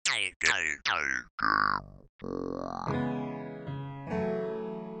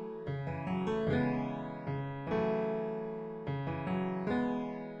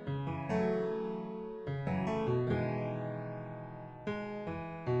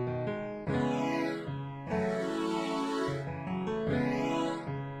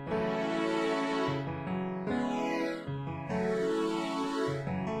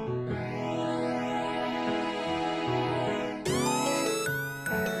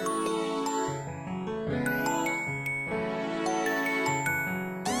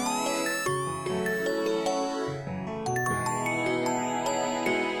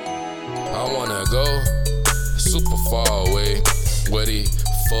I wanna go super far away, where these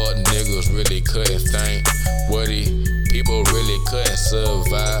fuck niggas really couldn't think, where these people really couldn't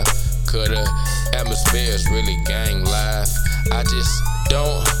survive, 'cause the atmosphere is really gang life. I just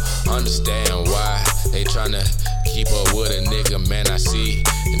don't understand why they tryna keep up with a nigga, man. I see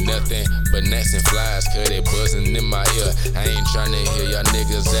nothing but gnats and flies, 'cause they buzzing in my ear. I ain't tryna hear y'all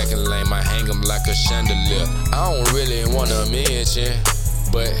niggas acting lame. I hang them like a chandelier. I don't really wanna mention,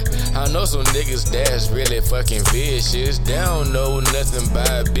 but I know some niggas that's really fucking vicious. They don't know nothing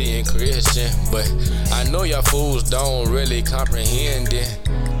by being Christian, but I know y'all fools don't really comprehend it.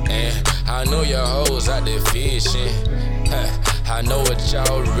 And I know y'all hoes out there fishing. I know what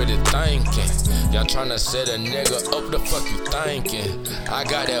y'all really thinking. Y'all tryna set a nigga up, the fuck you thinking? I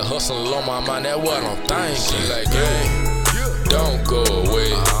got that hustle on my mind, that's what I'm thinking. Like, hey, don't go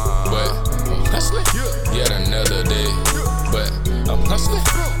away, but I'm hustling yet another day. But I'm hustling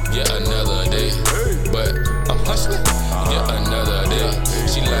yet another day. But I'm hustling yet another day.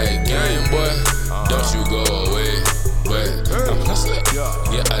 She like, game boy, don't you go away. But I'm hustling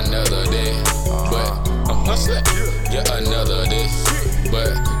yet another day. But I'm hustling yet another day.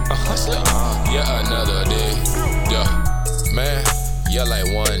 But I'm hustling yet another day. Yeah, man, yeah, like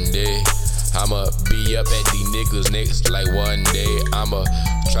one day I'ma be up at these niggas next, like one day I'ma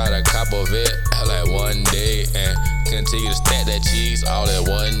try to cop of it, like one day, and continue to stack that cheese all at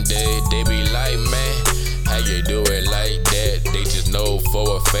one day. They be like, man, how you do it like that? They just know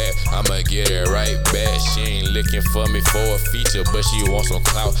for a fact I'ma get it right back. She ain't looking for me for a feature, but she wants some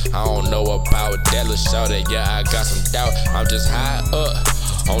clout. I don't know about that little shawty, yeah, I got some doubt. I'm just high up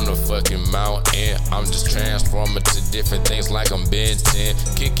on the fucking mountain. I'm just transforming to different things like I'm Ben 10.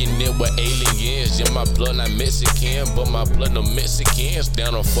 Kicking it with aliens. Yeah, my blood not Mexican, but my blood no Mexicans.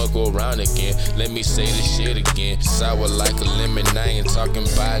 Down don't fuck around again. Let me say this shit again. Sour like a lemon, I ain't talking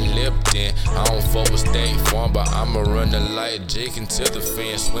about Lipton. I don't fuck with State Farm, but I'ma run the light Jake until the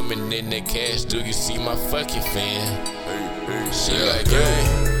fan. Swimming in the cash, do you see my fucking fan? She like, hey,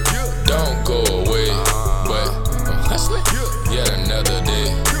 don't go away, but I'm hustling yet another day.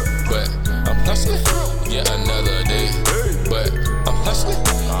 But I'm hustling yet another day. But I'm hustling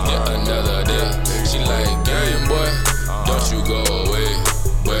yet another day. She like, game boy, don't you go away.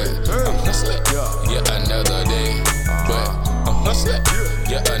 But I'm hustling yet another day. But I'm hustling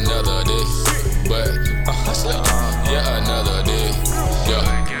yet another day. But I'm hustling yet another day. Yeah.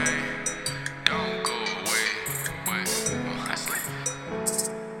 Don't go away. But I'm hustling.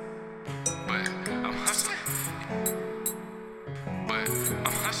 But I'm hustling. But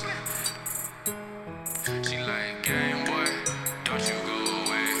I'm hustling. She like, gang.